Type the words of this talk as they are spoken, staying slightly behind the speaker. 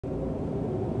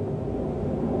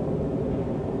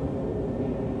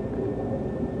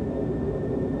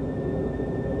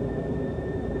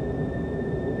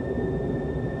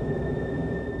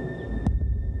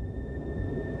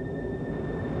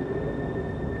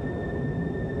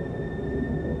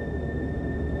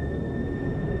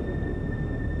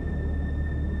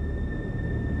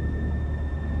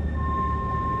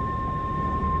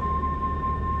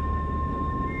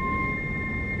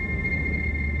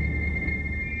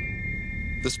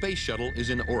The space shuttle is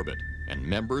in orbit, and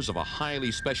members of a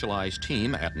highly specialized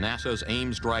team at NASA's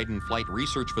Ames Dryden Flight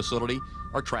Research Facility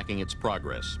are tracking its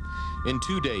progress. In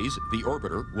 2 days, the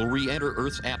orbiter will re-enter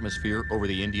Earth's atmosphere over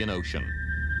the Indian Ocean.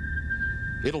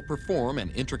 It'll perform an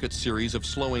intricate series of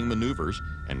slowing maneuvers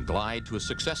and glide to a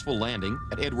successful landing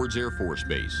at Edwards Air Force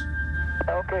Base.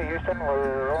 Okay, Houston,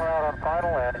 we're rolling out on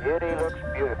final, and it looks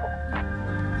beautiful.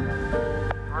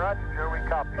 Roger, Joe, we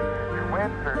copy. Your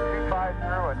winds are 250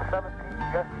 at 17,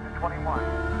 gusting to 21.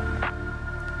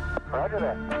 Roger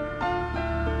that.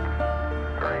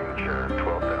 Range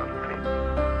 12,000 feet.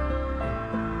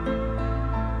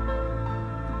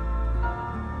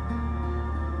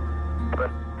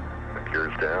 The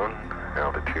gears down,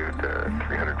 altitude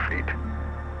 300 feet.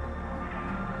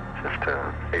 Just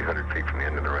 800 feet from the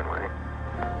end of the runway.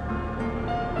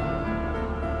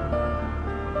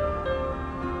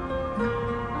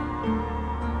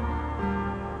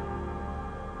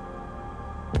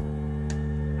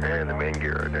 And the main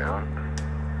gear are down.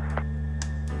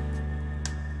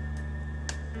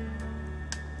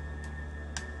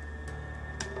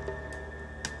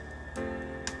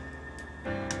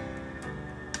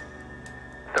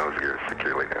 Nose gear is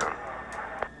securely down.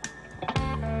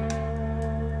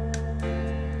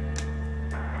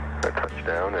 A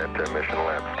touchdown at mission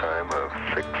elapsed time of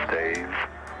 6 days,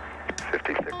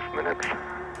 56 minutes,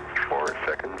 4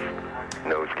 seconds.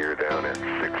 Nose gear down at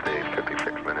 6 days,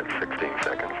 56 minutes, 16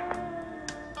 seconds.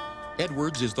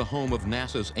 Edwards is the home of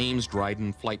NASA's Ames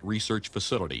Dryden Flight Research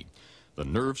Facility, the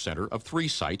nerve center of 3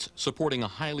 sites supporting a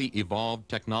highly evolved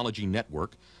technology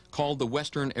network called the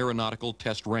Western Aeronautical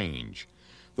Test Range.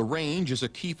 The range is a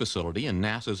key facility in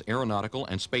NASA's aeronautical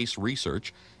and space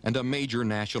research and a major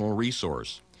national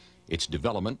resource. Its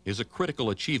development is a critical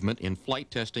achievement in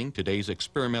flight testing today's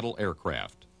experimental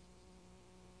aircraft.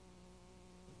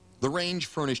 The range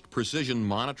furnished precision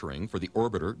monitoring for the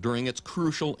orbiter during its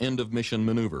crucial end-of-mission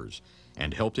maneuvers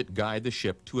and helped it guide the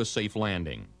ship to a safe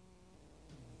landing.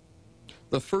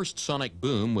 The first sonic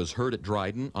boom was heard at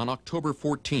Dryden on October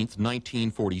 14,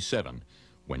 1947,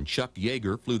 when Chuck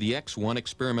Yeager flew the X-1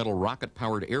 experimental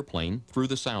rocket-powered airplane through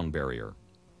the sound barrier.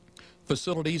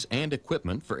 Facilities and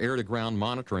equipment for air-to-ground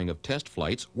monitoring of test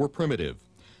flights were primitive.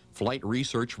 Flight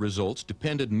research results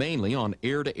depended mainly on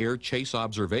air-to-air chase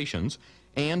observations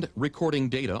and recording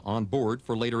data on board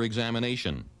for later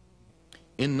examination.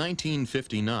 In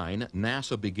 1959,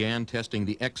 NASA began testing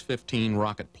the X-15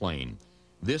 rocket plane.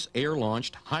 This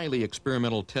air-launched, highly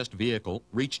experimental test vehicle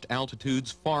reached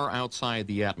altitudes far outside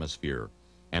the atmosphere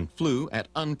and flew at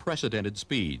unprecedented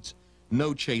speeds.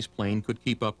 No chase plane could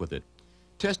keep up with it.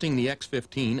 Testing the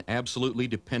X-15 absolutely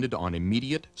depended on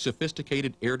immediate,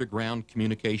 sophisticated air-to-ground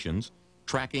communications,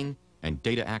 tracking, and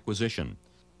data acquisition.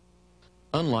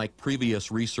 Unlike previous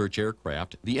research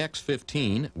aircraft, the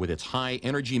X-15, with its high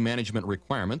energy management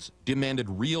requirements, demanded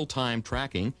real-time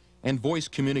tracking and voice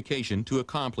communication to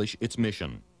accomplish its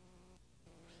mission.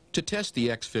 To test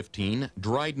the X-15,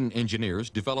 Dryden engineers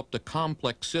developed a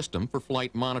complex system for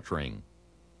flight monitoring.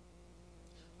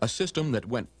 A system that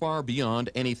went far beyond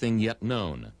anything yet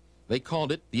known. They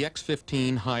called it the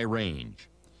X-15 High Range.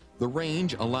 The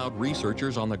range allowed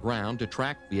researchers on the ground to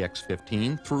track the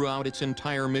X-15 throughout its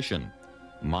entire mission,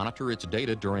 monitor its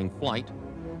data during flight,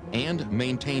 and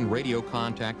maintain radio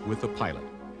contact with the pilot.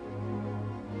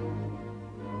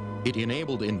 It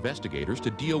enabled investigators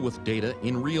to deal with data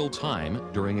in real time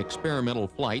during experimental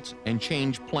flights and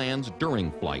change plans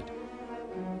during flight.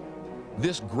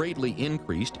 This greatly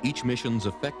increased each mission's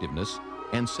effectiveness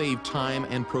and saved time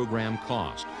and program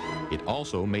cost. It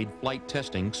also made flight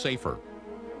testing safer.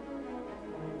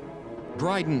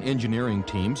 Dryden engineering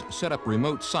teams set up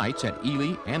remote sites at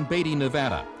Ely and Beatty,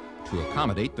 Nevada, to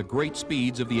accommodate the great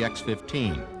speeds of the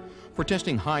X-15. For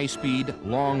testing high-speed,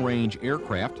 long-range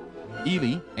aircraft,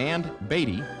 Ely and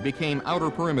Beatty became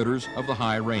outer perimeters of the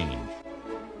high range.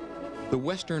 The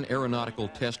Western Aeronautical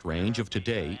Test Range of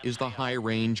today is the high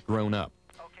range grown up,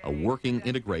 a working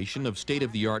integration of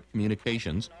state-of-the-art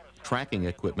communications, tracking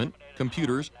equipment,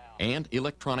 computers, and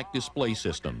electronic display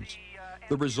systems.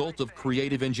 The result of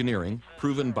creative engineering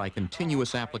proven by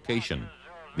continuous application.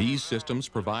 These systems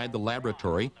provide the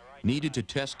laboratory needed to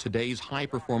test today's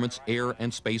high-performance air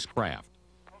and spacecraft.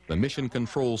 The Mission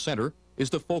Control Center is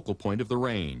the focal point of the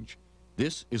range.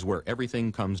 This is where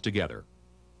everything comes together.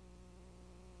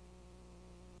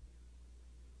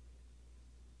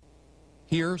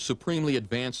 Here, supremely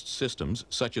advanced systems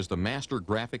such as the Master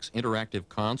Graphics Interactive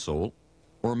Console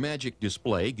or Magic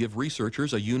Display give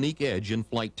researchers a unique edge in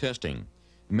flight testing.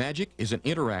 Magic is an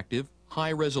interactive,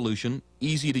 high-resolution,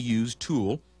 easy-to-use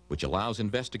tool which allows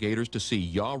investigators to see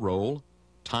yaw roll,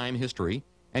 time history,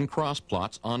 and cross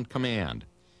plots on command.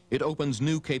 It opens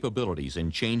new capabilities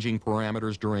in changing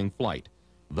parameters during flight,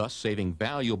 thus saving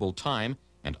valuable time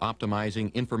and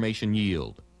optimizing information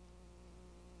yield.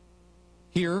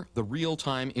 Here, the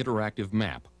Real-Time Interactive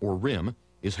Map, or RIM,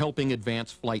 is helping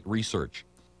advance flight research.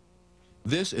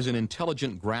 This is an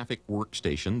intelligent graphic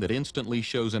workstation that instantly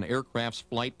shows an aircraft's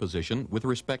flight position with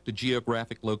respect to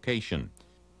geographic location.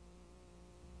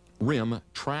 RIM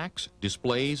tracks,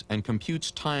 displays, and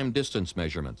computes time-distance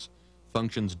measurements,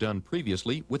 functions done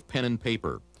previously with pen and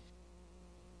paper.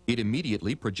 It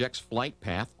immediately projects flight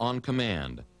path on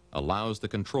command, allows the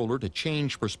controller to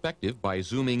change perspective by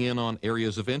zooming in on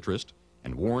areas of interest,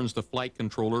 and warns the flight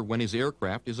controller when his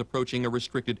aircraft is approaching a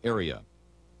restricted area.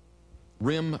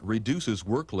 RIM reduces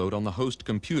workload on the host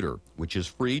computer, which is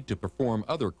freed to perform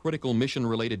other critical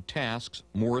mission-related tasks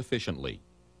more efficiently.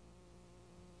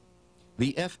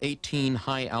 The F-18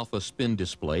 High Alpha Spin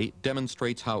display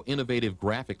demonstrates how innovative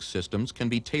graphics systems can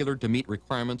be tailored to meet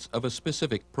requirements of a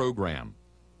specific program.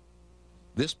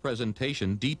 This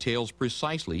presentation details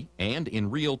precisely and in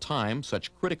real time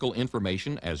such critical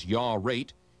information as yaw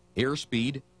rate,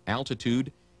 airspeed,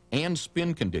 altitude, and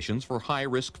spin conditions for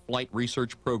high-risk flight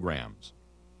research programs.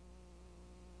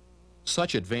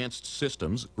 Such advanced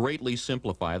systems greatly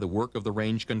simplify the work of the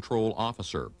range control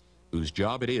officer, whose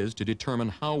job it is to determine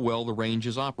how well the range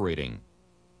is operating.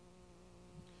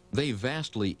 They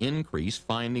vastly increase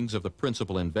findings of the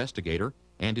principal investigator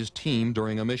and his team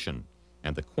during a mission,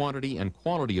 and the quantity and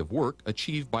quality of work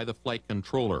achieved by the flight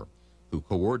controller, who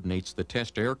coordinates the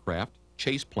test aircraft,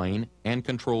 chase plane, and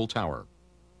control tower.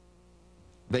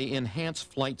 They enhance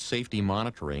flight safety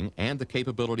monitoring and the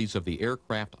capabilities of the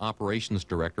aircraft operations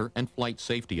director and flight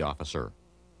safety officer.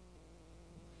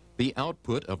 The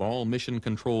output of all mission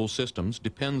control systems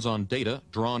depends on data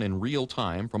drawn in real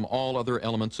time from all other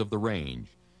elements of the range: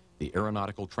 the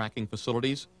aeronautical tracking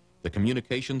facilities, the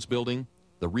communications building,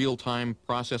 the real-time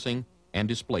processing, and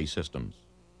display systems.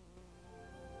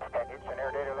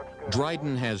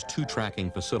 Dryden has 2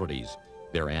 tracking facilities.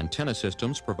 Their antenna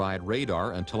systems provide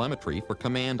radar and telemetry for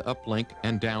command uplink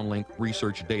and downlink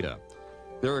research data.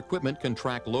 Their equipment can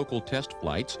track local test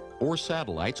flights or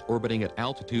satellites orbiting at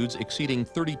altitudes exceeding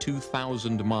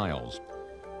 32,000 miles.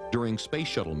 During space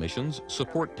shuttle missions,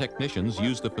 support technicians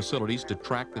use the facilities to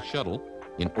track the shuttle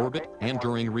in orbit and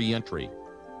during re-entry.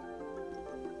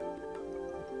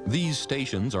 These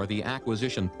stations are the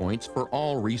acquisition points for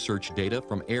all research data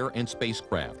from air and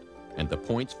spacecraft, and the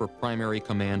points for primary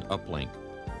command uplink.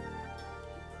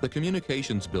 The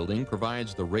communications building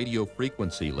provides the radio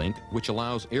frequency link, which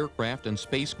allows aircraft and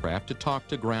spacecraft to talk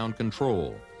to ground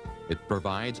control. It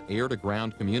provides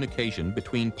air-to-ground communication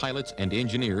between pilots and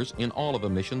engineers in all of a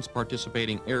mission's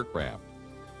participating aircraft,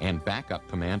 and backup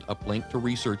command uplink to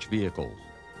research vehicles.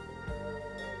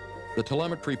 The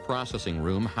telemetry processing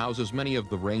room houses many of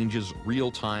the range's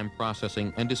real-time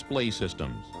processing and display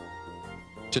systems.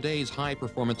 Today's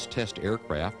high-performance test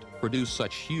aircraft produce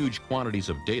such huge quantities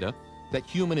of data that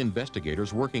human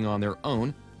investigators working on their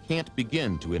own can't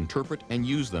begin to interpret and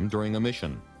use them during a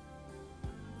mission.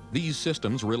 These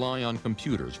systems rely on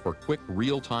computers for quick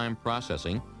real-time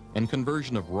processing and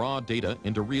conversion of raw data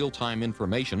into real-time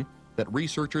information that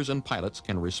researchers and pilots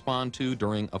can respond to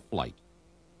during a flight.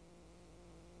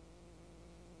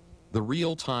 The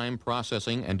real-time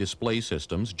processing and display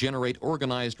systems generate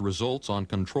organized results on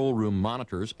control room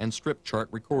monitors and strip chart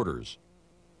recorders.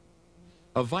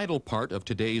 A vital part of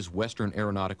today's Western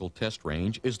Aeronautical Test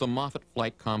Range is the Moffett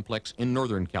Flight Complex in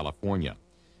Northern California.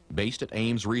 Based at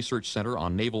Ames Research Center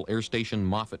on Naval Air Station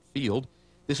Moffett Field,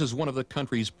 this is one of the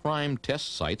country's prime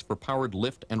test sites for powered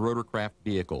lift and rotorcraft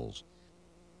vehicles.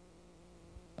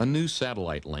 A new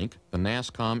satellite link, the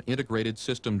NASCOM Integrated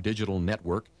System Digital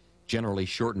Network, generally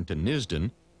shortened to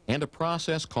NISDN, and a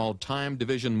process called Time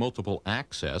Division Multiple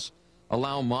Access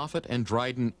allow Moffett and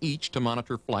Dryden each to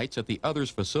monitor flights at the other's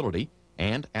facility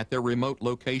and at their remote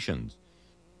locations.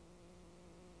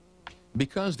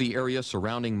 Because the area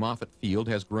surrounding Moffett Field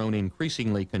has grown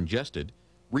increasingly congested,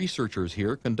 researchers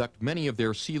here conduct many of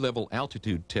their sea-level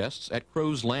altitude tests at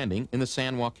Crow's Landing in the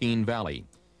San Joaquin Valley.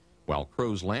 While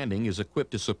Crow's Landing is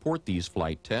equipped to support these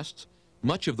flight tests,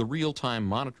 much of the real-time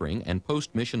monitoring and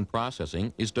post-mission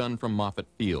processing is done from Moffett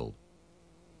Field.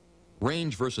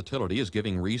 Range versatility is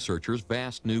giving researchers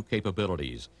vast new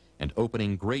capabilities and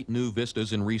opening great new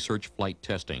vistas in research flight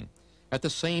testing. At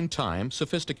the same time,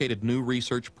 sophisticated new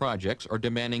research projects are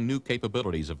demanding new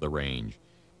capabilities of the range.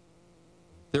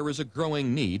 There is a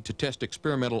growing need to test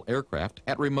experimental aircraft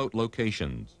at remote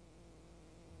locations.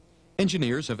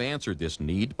 Engineers have answered this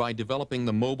need by developing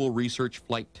the Mobile Research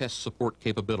Flight Test Support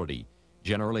capability,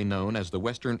 generally known as the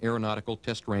Western Aeronautical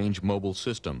Test Range Mobile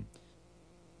System.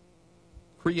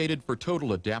 Created for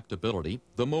total adaptability,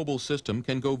 the mobile system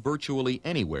can go virtually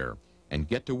anywhere and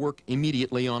get to work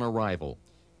immediately on arrival.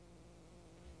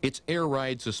 Its air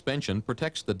ride suspension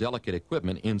protects the delicate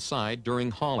equipment inside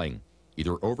during hauling,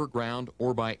 either over ground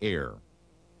or by air.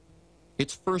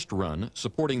 Its first run,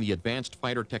 supporting the Advanced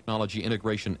Fighter Technology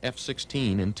Integration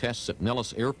F-16 in tests at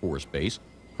Nellis Air Force Base,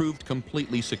 proved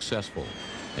completely successful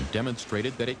and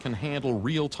demonstrated that it can handle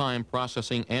real-time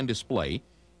processing and display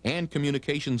and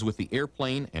communications with the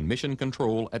airplane and mission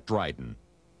control at Dryden.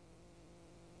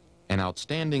 An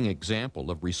outstanding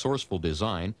example of resourceful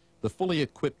design, the fully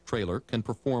equipped trailer can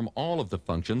perform all of the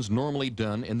functions normally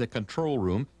done in the control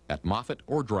room at Moffett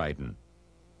or Dryden.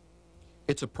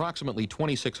 Its approximately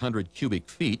 2,600 cubic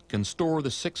feet can store the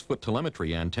 6-foot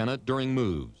telemetry antenna during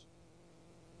moves.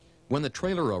 When the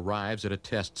trailer arrives at a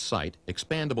test site,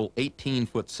 expandable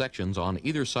 18-foot sections on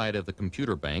either side of the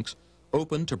computer banks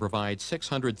open to provide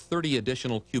 630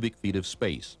 additional cubic feet of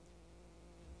space.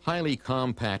 Highly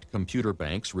compact computer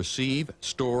banks receive,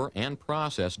 store, and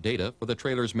process data for the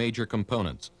trailer's major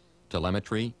components: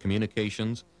 telemetry,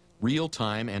 communications,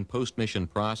 real-time and post-mission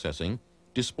processing,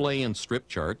 display and strip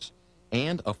charts,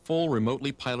 and a full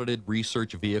remotely piloted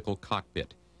research vehicle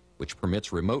cockpit, which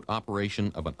permits remote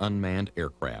operation of an unmanned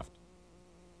aircraft.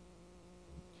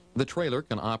 The trailer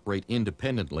can operate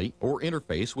independently or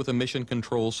interface with a mission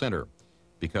control center.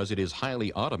 Because it is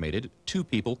highly automated, 2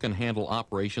 people can handle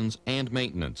operations and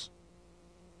maintenance.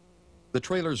 The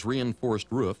trailer's reinforced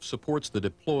roof supports the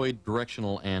deployed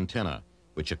directional antenna,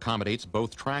 which accommodates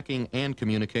both tracking and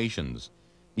communications.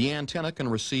 The antenna can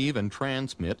receive and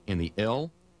transmit in the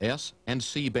L, S, and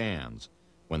C bands.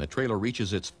 When the trailer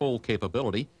reaches its full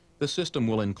capability, the system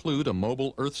will include a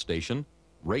mobile earth station,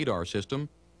 radar system,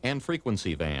 and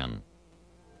frequency van.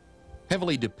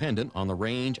 Heavily dependent on the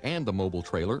range and the mobile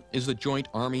trailer is the Joint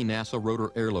Army-NASA Rotor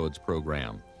Airloads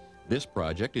program. This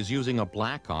project is using a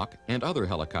Black Hawk and other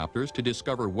helicopters to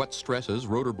discover what stresses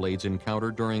rotor blades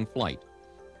encounter during flight.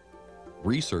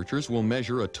 Researchers will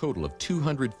measure a total of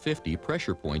 250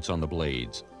 pressure points on the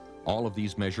blades. All of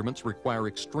these measurements require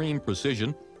extreme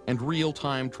precision and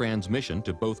real-time transmission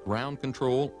to both ground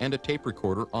control and a tape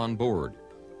recorder on board.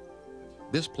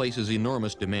 This places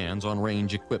enormous demands on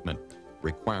range equipment.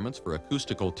 Requirements for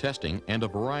acoustical testing and a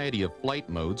variety of flight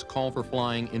modes call for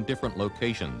flying in different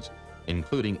locations,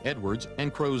 including Edwards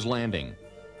and Crow's Landing.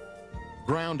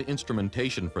 Ground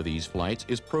instrumentation for these flights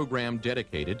is program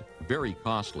dedicated, very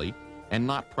costly, and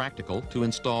not practical to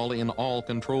install in all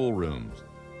control rooms.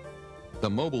 The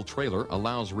mobile trailer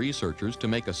allows researchers to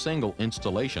make a single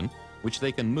installation, which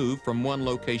they can move from one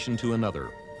location to another.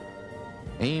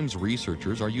 Ames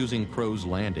researchers are using Crow's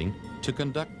Landing to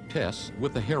conduct tests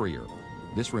with the Harrier.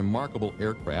 This remarkable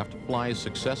aircraft flies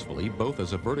successfully both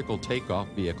as a vertical takeoff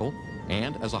vehicle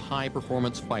and as a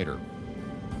high-performance fighter.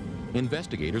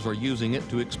 Investigators are using it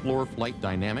to explore flight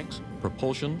dynamics,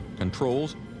 propulsion,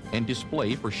 controls, and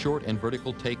display for short and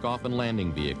vertical takeoff and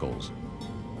landing vehicles.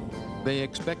 They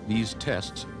expect these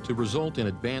tests to result in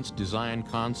advanced design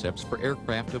concepts for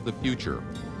aircraft of the future.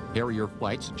 Harrier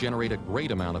flights generate a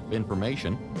great amount of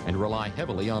information and rely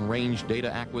heavily on range data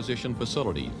acquisition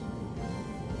facilities.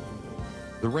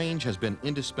 The range has been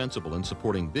indispensable in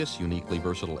supporting this uniquely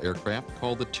versatile aircraft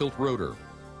called the tilt rotor.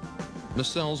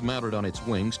 Nacelles mounted on its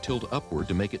wings tilt upward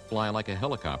to make it fly like a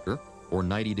helicopter, or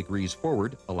 90 degrees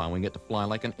forward, allowing it to fly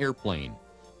like an airplane.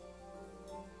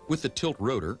 With the tilt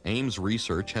rotor, Ames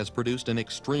Research has produced an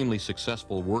extremely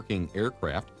successful working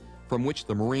aircraft from which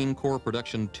the Marine Corps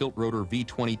production tilt rotor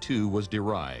V-22 was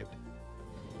derived.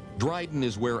 Dryden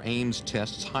is where Ames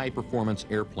tests high-performance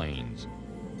airplanes.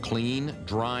 Clean,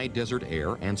 dry desert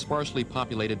air and sparsely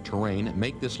populated terrain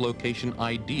make this location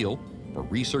ideal for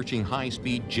researching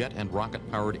high-speed jet and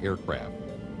rocket-powered aircraft.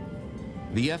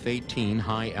 The F-18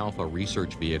 High Alpha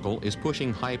research vehicle is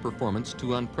pushing high performance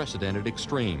to unprecedented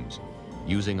extremes.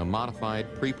 Using a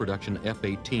modified pre-production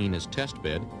F-18 as test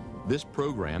bed, this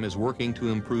program is working to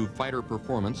improve fighter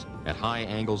performance at high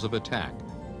angles of attack.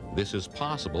 This is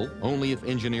possible only if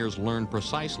engineers learn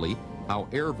precisely how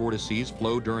air vortices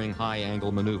flow during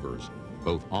high-angle maneuvers,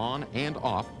 both on and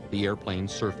off the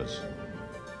airplane's surface.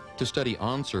 To study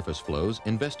on-surface flows,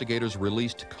 investigators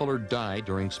released colored dye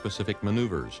during specific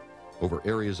maneuvers over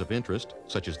areas of interest,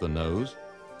 such as the nose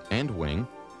and wing,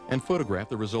 and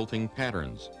photographed the resulting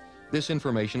patterns. This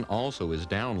information also is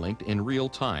downlinked in real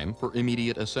time for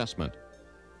immediate assessment.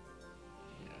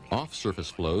 Off-surface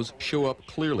flows show up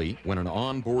clearly when an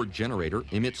onboard generator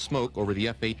emits smoke over the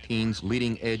F-18's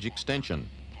leading edge extension,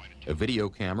 a video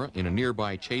camera in a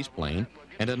nearby chase plane,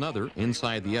 and another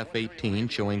inside the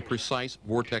F-18 showing precise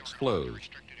vortex flows.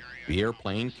 The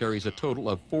airplane carries a total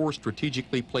of 4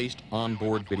 strategically placed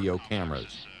onboard video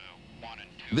cameras.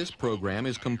 This program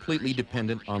is completely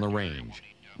dependent on the range.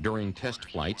 During test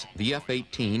flights, the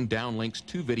F-18 downlinks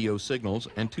 2 video signals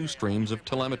and 2 streams of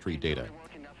telemetry data.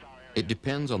 It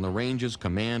depends on the range's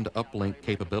command uplink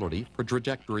capability for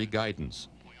trajectory guidance.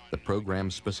 The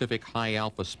program's specific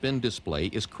high-alpha spin display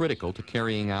is critical to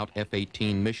carrying out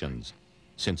F-18 missions,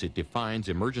 since it defines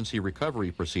emergency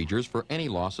recovery procedures for any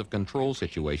loss of control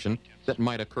situation that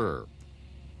might occur.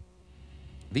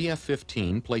 The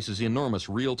F-15 places enormous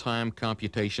real-time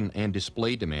computation and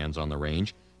display demands on the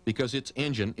range because its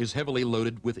engine is heavily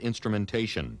loaded with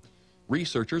instrumentation.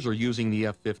 Researchers are using the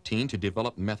F-15 to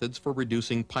develop methods for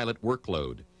reducing pilot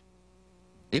workload.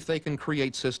 If they can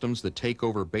create systems that take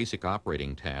over basic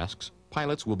operating tasks,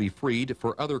 pilots will be freed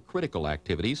for other critical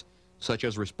activities, such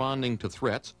as responding to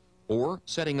threats or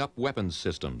setting up weapons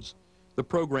systems. The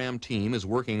program team is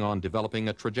working on developing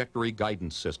a trajectory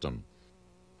guidance system.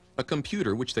 A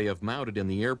computer which they have mounted in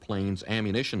the airplane's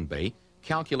ammunition bay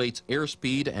calculates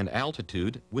airspeed and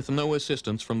altitude with no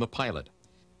assistance from the pilot.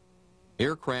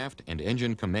 Aircraft and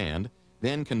engine command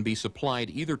then can be supplied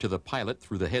either to the pilot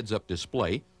through the heads-up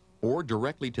display or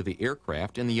directly to the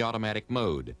aircraft in the automatic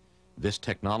mode. This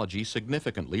technology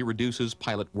significantly reduces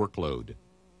pilot workload.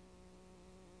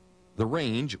 The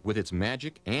range, with its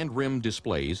Magic and RIM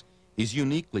displays, is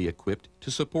uniquely equipped to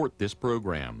support this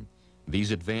program.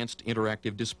 These advanced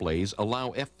interactive displays allow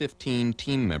F-15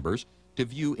 team members to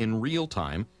view in real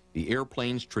time the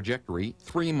airplane's trajectory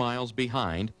 3 miles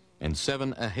behind and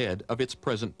 7 ahead of its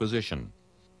present position.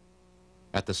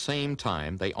 At the same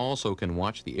time, they also can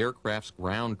watch the aircraft's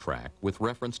ground track with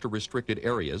reference to restricted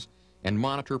areas and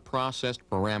monitor processed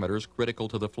parameters critical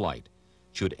to the flight.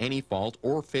 Should any fault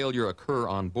or failure occur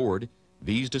on board,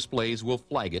 these displays will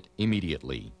flag it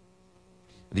immediately.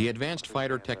 The Advanced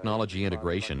Fighter Technology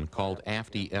Integration, called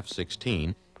AFTI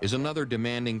F-16, is another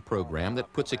demanding program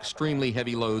that puts extremely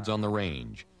heavy loads on the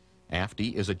range.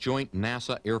 AFTI is a joint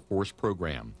NASA Air Force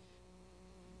program.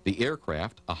 The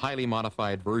aircraft, a highly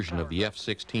modified version of the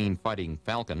F-16 Fighting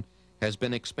Falcon, has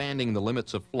been expanding the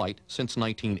limits of flight since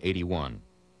 1981.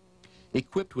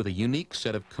 Equipped with a unique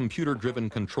set of computer-driven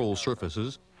control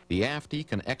surfaces, the AFTI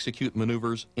can execute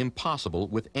maneuvers impossible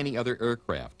with any other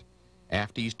aircraft.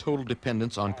 AFTI's total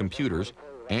dependence on computers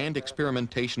and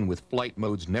experimentation with flight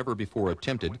modes never before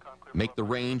attempted make the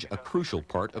range a crucial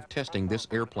part of testing this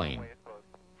airplane.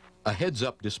 A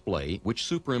heads-up display, which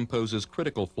superimposes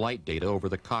critical flight data over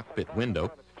the cockpit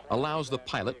window, allows the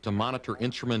pilot to monitor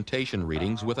instrumentation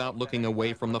readings without looking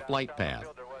away from the flight path.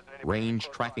 Range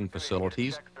tracking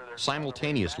facilities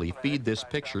simultaneously feed this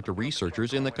picture to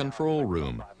researchers in the control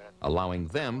room, allowing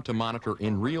them to monitor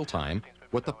in real time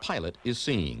what the pilot is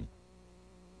seeing.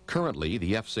 Currently,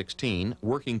 the F-16,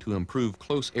 working to improve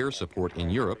close air support in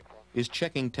Europe, is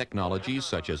checking technologies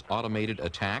such as automated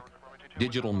attack,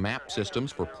 digital map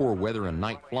systems for poor weather and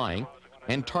night flying,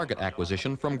 and target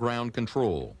acquisition from ground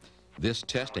control. This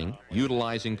testing,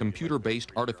 utilizing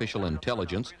computer-based artificial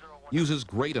intelligence, uses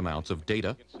great amounts of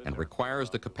data and requires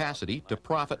the capacity to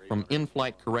profit from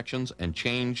in-flight corrections and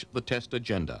change the test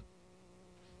agenda.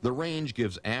 The range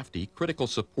gives AFTI critical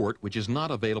support which is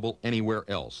not available anywhere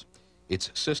else.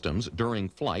 Its systems during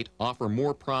flight offer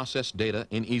more processed data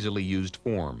in easily used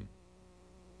form.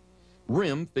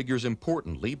 RIM figures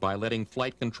importantly by letting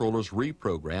flight controllers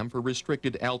reprogram for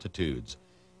restricted altitudes.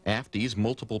 AFTI's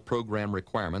multiple program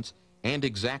requirements and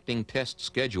exacting test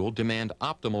schedule demand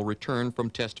optimal return from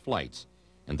test flights,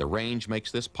 and the range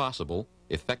makes this possible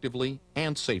effectively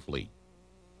and safely.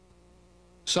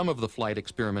 Some of the flight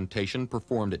experimentation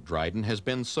performed at Dryden has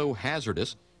been so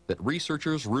hazardous that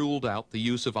researchers ruled out the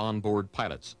use of onboard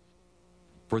pilots.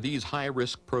 For these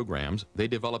high-risk programs, they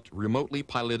developed remotely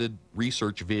piloted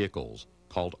research vehicles,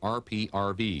 called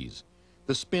RPRVs.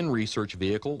 The spin research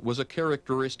vehicle was a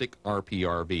characteristic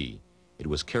RPRV. It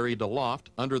was carried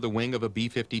aloft under the wing of a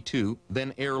B-52,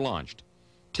 then air-launched.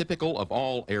 Typical of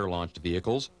all air-launched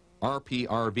vehicles,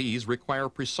 RPRVs require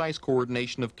precise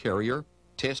coordination of carrier,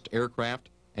 test aircraft,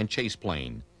 and chase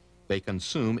plane. They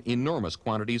consume enormous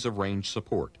quantities of range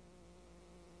support.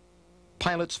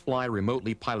 Pilots fly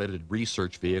remotely piloted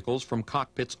research vehicles from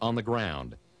cockpits on the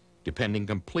ground, depending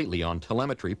completely on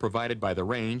telemetry provided by the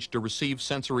range to receive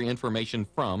sensory information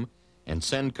from and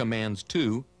send commands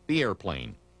to the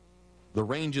airplane. The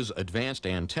range's advanced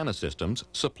antenna systems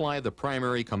supply the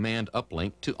primary command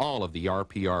uplink to all of the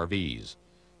RPRVs.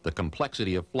 The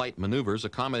complexity of flight maneuvers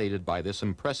accommodated by this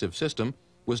impressive system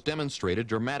was demonstrated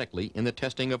dramatically in the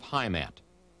testing of HIMAT.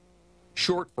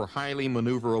 Short for highly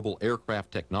maneuverable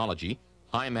aircraft technology,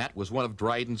 HIMAT was one of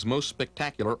Dryden's most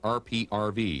spectacular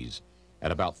RPRVs.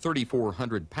 At about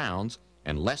 3,400 pounds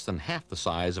and less than half the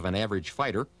size of an average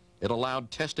fighter, it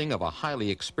allowed testing of a highly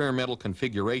experimental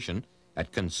configuration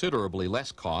at considerably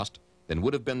less cost than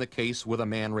would have been the case with a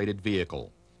man-rated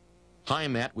vehicle.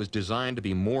 HIMAT was designed to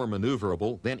be more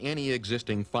maneuverable than any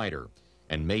existing fighter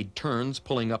and made turns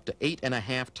pulling up to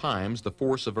 8.5 times the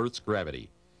force of Earth's gravity.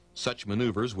 Such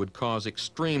maneuvers would cause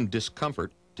extreme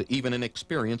discomfort to even an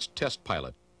experienced test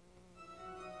pilot.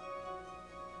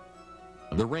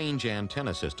 The range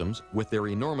antenna systems, with their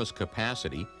enormous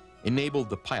capacity, enabled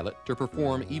the pilot to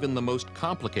perform even the most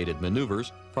complicated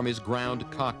maneuvers from his ground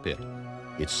cockpit.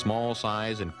 Its small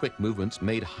size and quick movements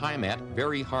made HIMAT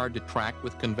very hard to track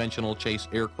with conventional chase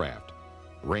aircraft.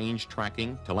 Range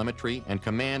tracking, telemetry, and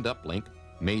command uplink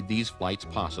made these flights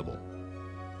possible.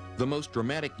 The most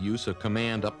dramatic use of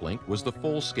command uplink was the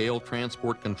full-scale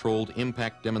transport-controlled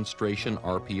impact demonstration,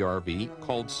 RPRV,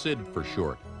 called SID for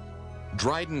short.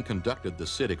 Dryden conducted the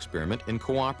SID experiment in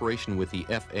cooperation with the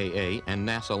FAA and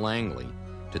NASA Langley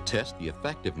to test the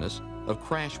effectiveness of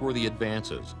crash-worthy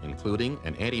advances, including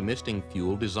an anti-misting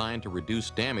fuel designed to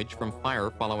reduce damage from fire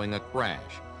following a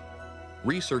crash.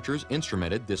 Researchers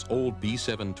instrumented this old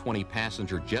B-720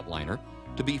 passenger jetliner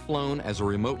to be flown as a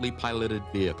remotely piloted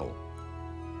vehicle.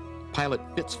 Pilot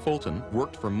Fitz Fulton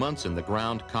worked for months in the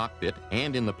ground cockpit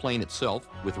and in the plane itself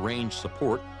with range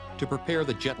support to prepare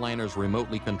the jetliner's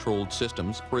remotely controlled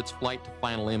systems for its flight to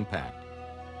final impact.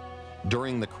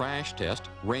 During the crash test,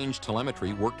 range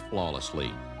telemetry worked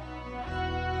flawlessly.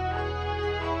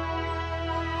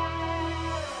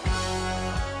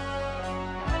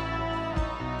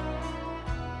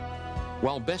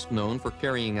 While best known for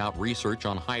carrying out research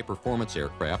on high-performance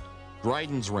aircraft,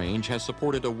 Dryden's range has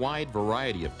supported a wide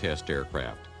variety of test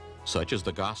aircraft, such as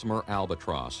the Gossamer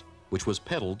Albatross, which was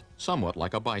pedaled somewhat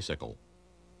like a bicycle.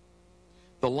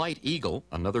 The Light Eagle,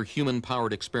 another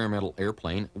human-powered experimental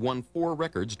airplane, won 4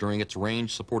 records during its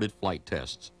range-supported flight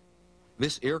tests.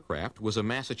 This aircraft was a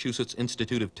Massachusetts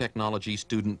Institute of Technology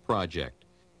student project.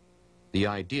 The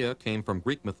idea came from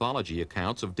Greek mythology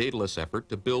accounts of Daedalus' effort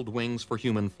to build wings for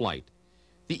human flight.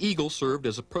 The Eagle served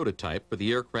as a prototype for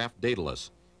the aircraft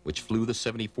Daedalus, which flew the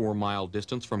 74-mile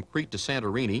distance from Crete to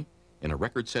Santorini in a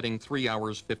record-setting 3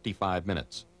 hours 55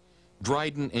 minutes.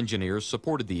 Dryden engineers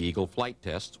supported the Eagle flight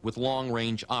tests with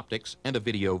long-range optics and a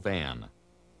video van.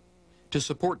 To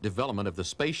support development of the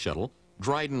space shuttle,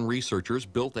 Dryden researchers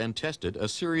built and tested a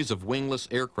series of wingless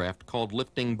aircraft called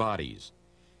lifting bodies.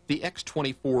 The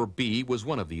X-24B was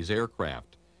one of these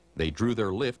aircraft. They drew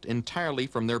their lift entirely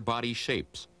from their body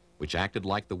shapes, which acted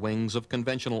like the wings of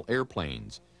conventional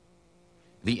airplanes.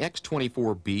 The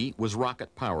X-24B was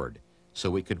rocket-powered,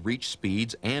 so it could reach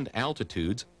speeds and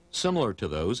altitudes similar to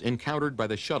those encountered by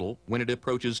the shuttle when it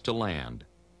approaches to land.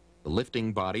 The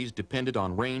lifting bodies depended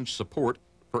on range support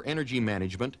for energy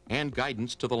management and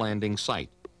guidance to the landing site.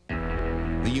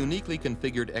 The uniquely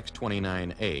configured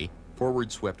X-29A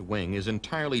forward-swept wing is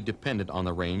entirely dependent on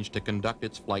the range to conduct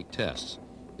its flight tests.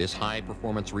 This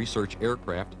high-performance research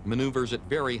aircraft maneuvers at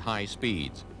very high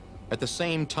speeds. At the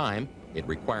same time, it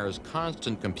requires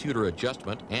constant computer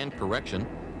adjustment and correction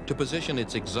to position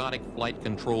its exotic flight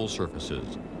control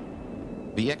surfaces.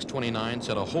 The X-29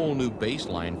 set a whole new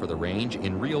baseline for the range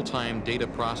in real-time data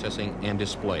processing and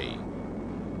display.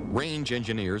 Range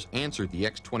engineers answered the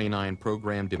X-29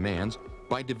 program demands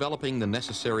by developing the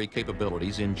necessary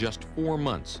capabilities in just 4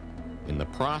 months. In the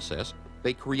process,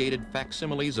 they created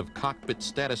facsimiles of cockpit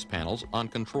status panels on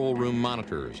control room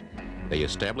monitors. They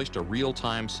established a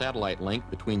real-time satellite link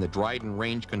between the Dryden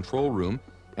Range Control Room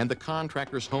and the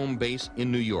contractor's home base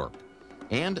in New York.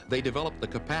 And they developed the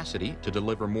capacity to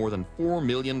deliver more than 4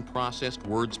 million processed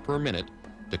words per minute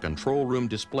to control room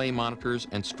display monitors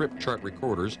and strip chart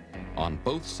recorders on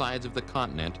both sides of the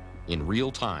continent in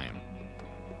real time.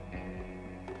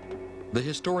 The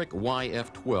historic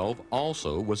YF-12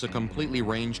 also was a completely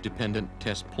range-dependent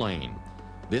test plane.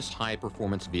 This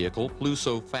high-performance vehicle flew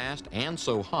so fast and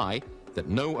so high that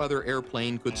no other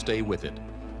airplane could stay with it.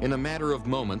 In a matter of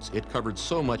moments, it covered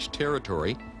so much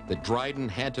territory that Dryden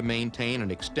had to maintain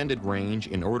an extended range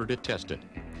in order to test it.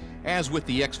 As with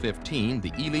the X-15,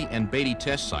 the Ely and Beatty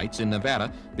test sites in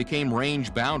Nevada became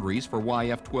range boundaries for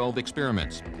YF-12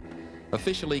 experiments.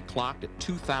 Officially clocked at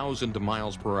 2,000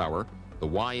 miles per hour, the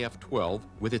YF-12,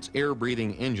 with its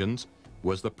air-breathing engines,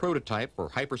 was the prototype for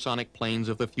hypersonic planes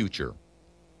of the future.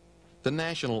 The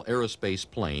National Aerospace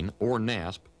Plane, or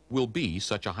NASP, will be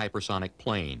such a hypersonic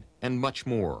plane, and much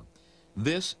more.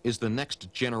 This is the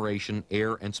next generation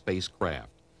air and spacecraft.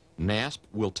 NASP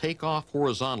will take off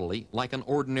horizontally like an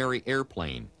ordinary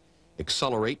airplane,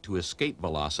 accelerate to escape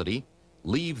velocity,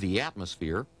 leave the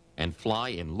atmosphere, and fly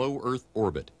in low Earth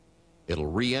orbit.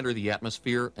 It'll re-enter the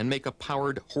atmosphere and make a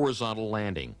powered horizontal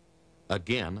landing,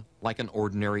 again like an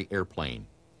ordinary airplane.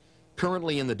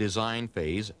 Currently in the design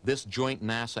phase, this joint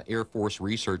NASA Air Force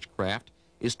research craft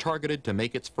is targeted to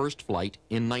make its first flight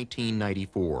in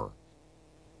 1994.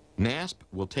 NASP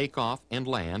will take off and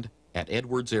land at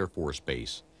Edwards Air Force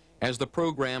Base. As the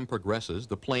program progresses,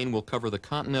 the plane will cover the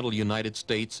continental United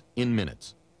States in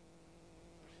minutes.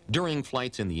 During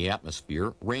flights in the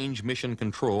atmosphere, range mission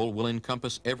control will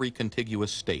encompass every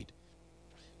contiguous state.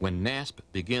 When NASP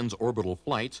begins orbital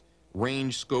flights,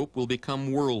 range scope will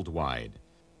become worldwide.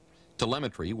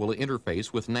 Telemetry will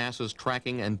interface with NASA's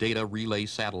tracking and data relay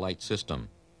satellite system.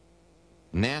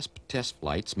 NASP test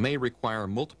flights may require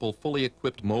multiple fully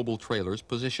equipped mobile trailers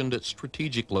positioned at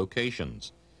strategic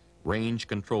locations. Range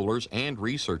controllers and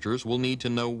researchers will need to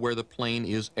know where the plane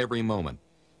is every moment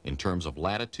in terms of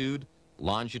latitude,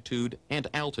 longitude, and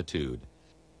altitude.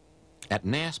 At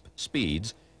NASP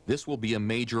speeds, this will be a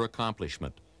major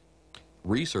accomplishment.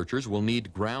 Researchers will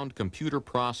need ground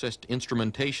computer-processed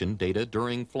instrumentation data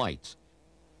during flights.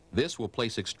 This will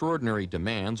place extraordinary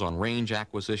demands on range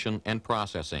acquisition and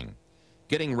processing.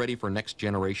 Getting ready for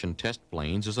next-generation test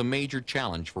planes is a major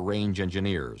challenge for range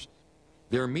engineers.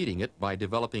 They're meeting it by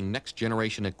developing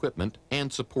next-generation equipment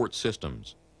and support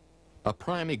systems. A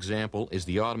prime example is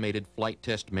the Automated Flight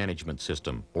Test Management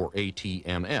System, or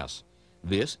ATMS.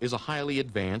 This is a highly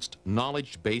advanced,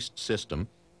 knowledge-based system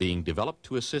being developed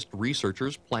to assist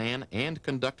researchers plan and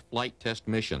conduct flight test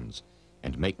missions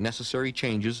and make necessary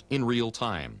changes in real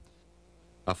time.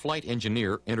 A flight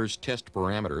engineer enters test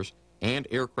parameters and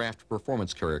aircraft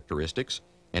performance characteristics,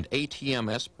 and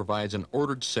ATMS provides an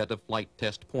ordered set of flight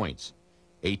test points.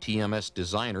 ATMS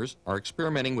designers are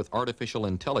experimenting with artificial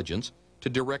intelligence to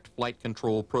direct flight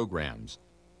control programs.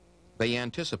 They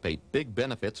anticipate big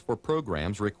benefits for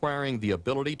programs requiring the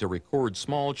ability to record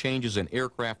small changes in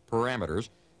aircraft parameters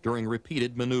during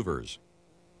repeated maneuvers.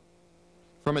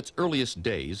 From its earliest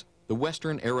days, the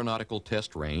Western Aeronautical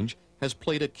Test Range has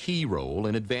played a key role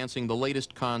in advancing the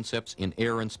latest concepts in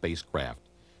air and spacecraft.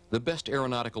 The best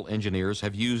aeronautical engineers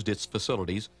have used its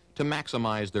facilities to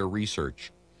maximize their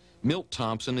research. Milt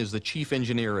Thompson is the chief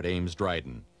engineer at Ames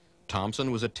Dryden. Thompson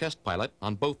was a test pilot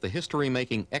on both the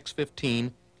history-making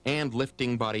X-15 and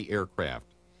lifting body aircraft.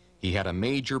 He had a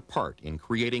major part in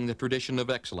creating the tradition of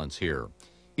excellence here.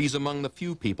 He's among the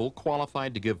few people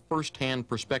qualified to give first-hand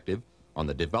perspective on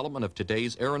the development of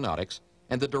today's aeronautics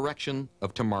and the direction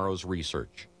of tomorrow's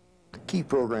research. The key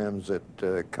programs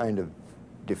that kind of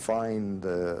defined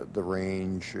the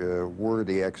range were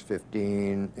the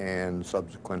X-15 and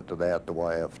subsequent to that the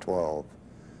YF-12.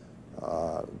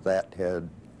 That had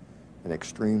an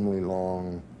extremely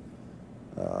long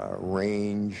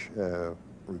range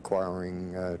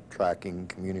requiring tracking,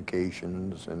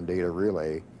 communications, and data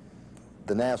relay.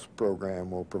 The NASP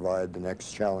program will provide the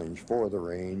next challenge for the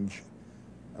range.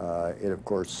 It, of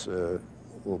course,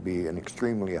 will be an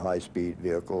extremely high-speed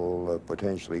vehicle,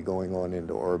 potentially going on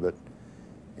into orbit,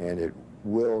 and it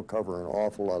will cover an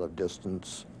awful lot of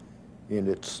distance in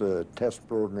its test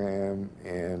program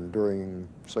and during,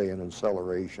 say, an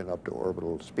acceleration up to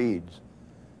orbital speeds.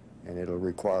 And it'll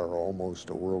require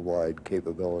almost a worldwide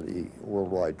capability,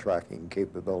 worldwide tracking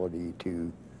capability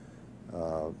to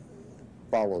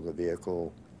follow the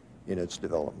vehicle in its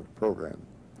development program.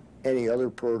 Any other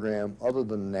program other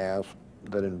than NASP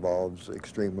that involves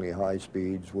extremely high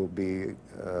speeds will be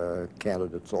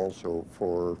candidates also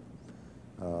for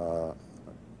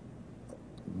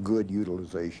good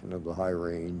utilization of the high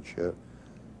range.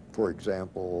 For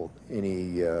example,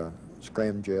 any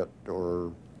scramjet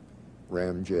or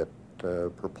ramjet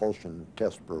propulsion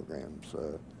test programs.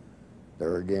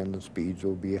 There again, the speeds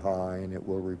will be high and it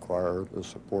will require the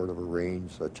support of a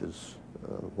range such as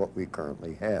what we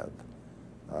currently have.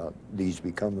 These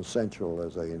become essential,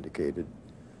 as I indicated,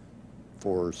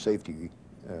 for safety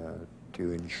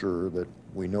to ensure that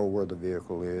we know where the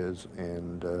vehicle is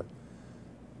and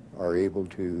are able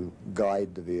to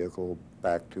guide the vehicle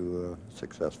back to a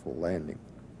successful landing.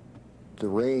 The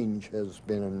range has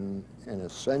been an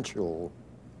essential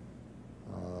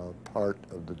part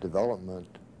of the development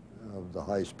of the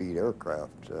high-speed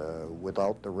aircraft.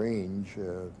 Without the range,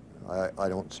 I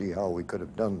don't see how we could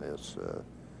have done this.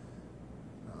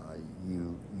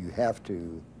 You have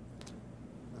to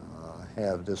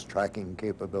have this tracking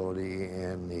capability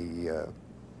and the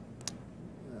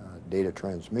data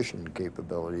transmission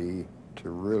capability to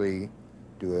really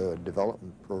do a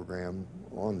development program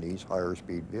on these higher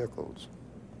speed vehicles.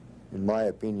 In my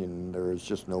opinion, there is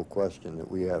just no question that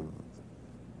we have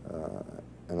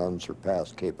an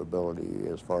unsurpassed capability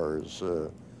as far as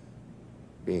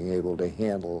being able to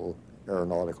handle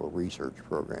aeronautical research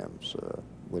programs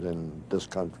within this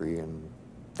country and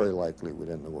very likely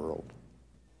within the world.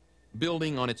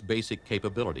 Building on its basic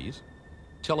capabilities,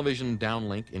 television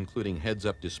downlink including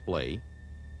heads-up display,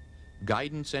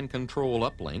 guidance and control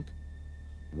uplink,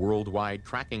 worldwide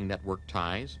tracking network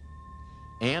ties,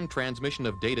 and transmission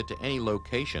of data to any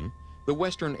location, the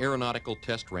Western Aeronautical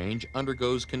Test Range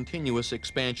undergoes continuous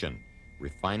expansion,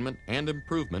 refinement, and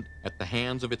improvement at the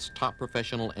hands of its top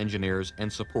professional engineers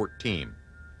and support team.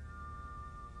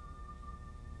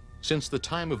 Since the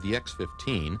time of the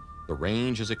X-15, the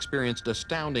range has experienced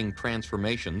astounding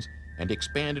transformations and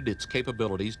expanded its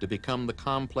capabilities to become the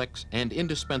complex and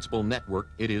indispensable network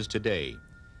it is today.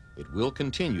 It will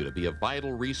continue to be a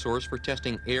vital resource for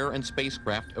testing air and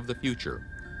spacecraft of the future.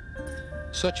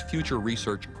 Such future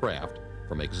research craft,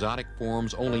 from exotic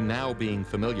forms only now being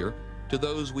familiar to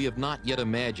those we have not yet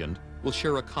imagined, will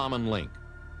share a common link.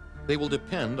 They will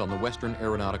depend on the Western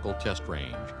Aeronautical Test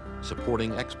Range,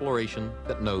 supporting exploration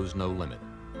that knows no limit.